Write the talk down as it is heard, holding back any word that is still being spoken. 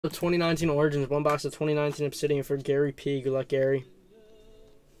The 2019 Origins, 1 box of 2019 Obsidian for Gary P. Good luck, Gary.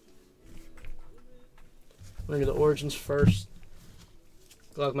 We're going to do the Origins first.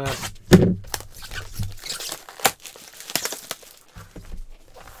 Good luck, Matt.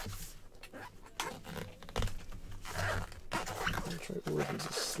 Origins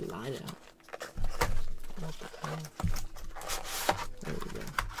to slide out. What the hell? There we go.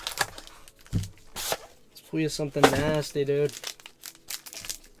 Let's please something nasty, dude.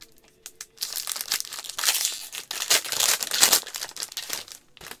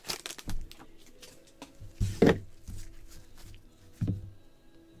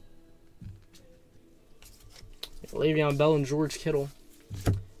 Le'Veon Bell and George Kittle.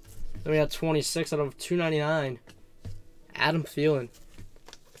 Then we got 26 out of 299. Adam Thielen.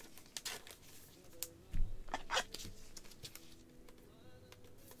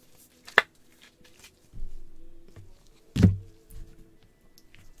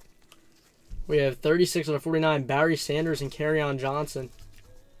 We have 36 out of 49. Barry Sanders and Kerryon Johnson.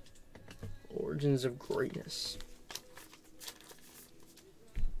 Origins of Greatness.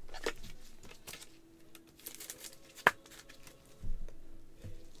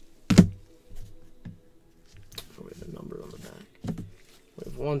 We have a number on the back. We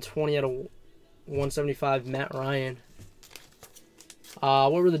have 120 out of 175. Matt Ryan.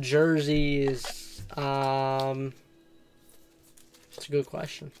 What were the jerseys? That's a good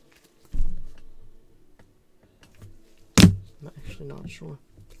question. I'm actually not sure.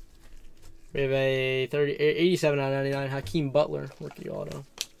 We have a 87 out of 99. Hakeem Butler, rookie auto.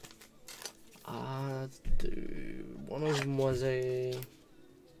 Dude, one of them was a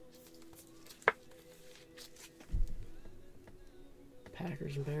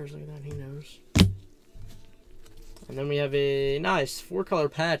Packers and Bears. Look at that, he knows. And then we have a nice 4-color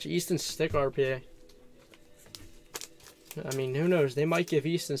patch, Easton Stick RPA. I mean, who knows? They might give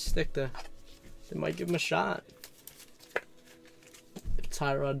Easton Stick they might give him a shot. If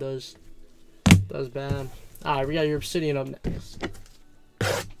Tyrod does bad. Alright, we got your Obsidian up next.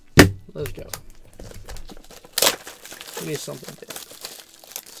 Let's go. We need something big.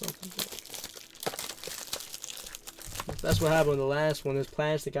 Something big. That's what happened with the last one. This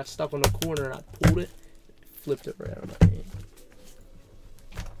plastic got stuck on the corner and I pulled it, flipped it right out of my hand.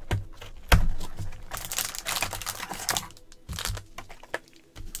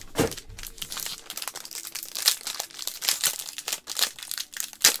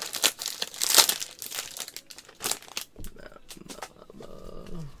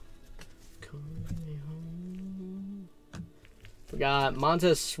 We got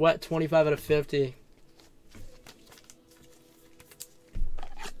Montez Sweat, 25 out of 50.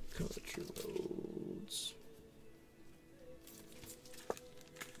 Country Roads.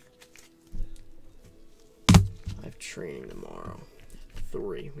 I have training tomorrow.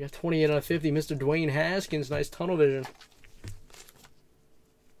 3. We got 28 out of 50. Mr. Dwayne Haskins, nice tunnel vision.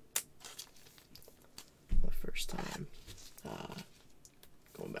 My first time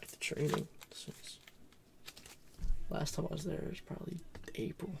going back to training since last time I was there was probably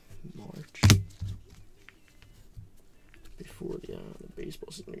April, March. Before the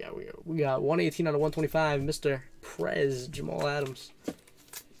baseball season. We got 118 out of 125, Mr. Prez, Jamal Adams.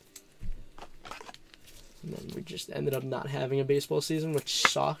 And then we just ended up not having a baseball season, which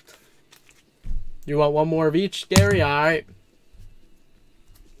sucked. You want one more of each, Gary? Alright.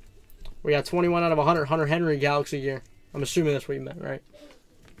 We got 21 out of 100, Hunter Henry Galaxy gear. I'm assuming that's what you meant, right?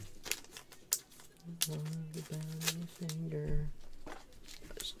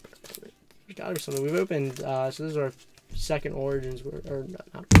 There's gotta be something. We've opened, so this is our second Origins, or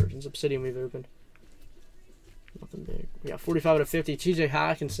not Origins, Obsidian we've opened. Nothing big. We got 45 out of 50, TJ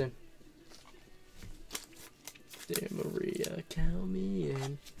Hawkinson. Dear Maria, count me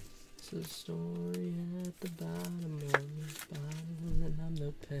in. It's a story at the bottom of the bottom, and I'm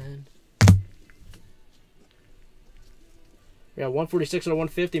the pen. We got 146 out of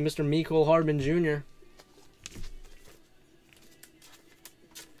 150, Mr. Mecole Hardman Jr.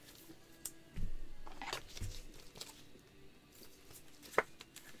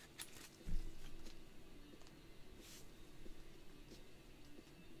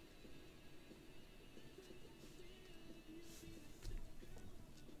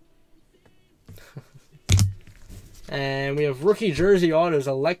 And we have rookie jersey autos,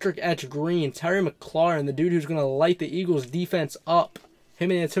 electric etch green, Terry McLaurin, the dude who's going to light the Eagles defense up.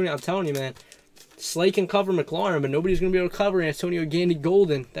 Him and Antonio, I'm telling you, man. Slay can cover McLaurin, but nobody's going to be able to cover Antonio Gandy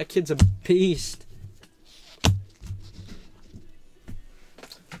Golden. That kid's a beast.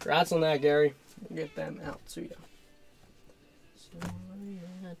 Congrats on that, Gary. We'll get them out to you. Sorry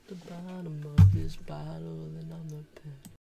at the bottom of this bottle.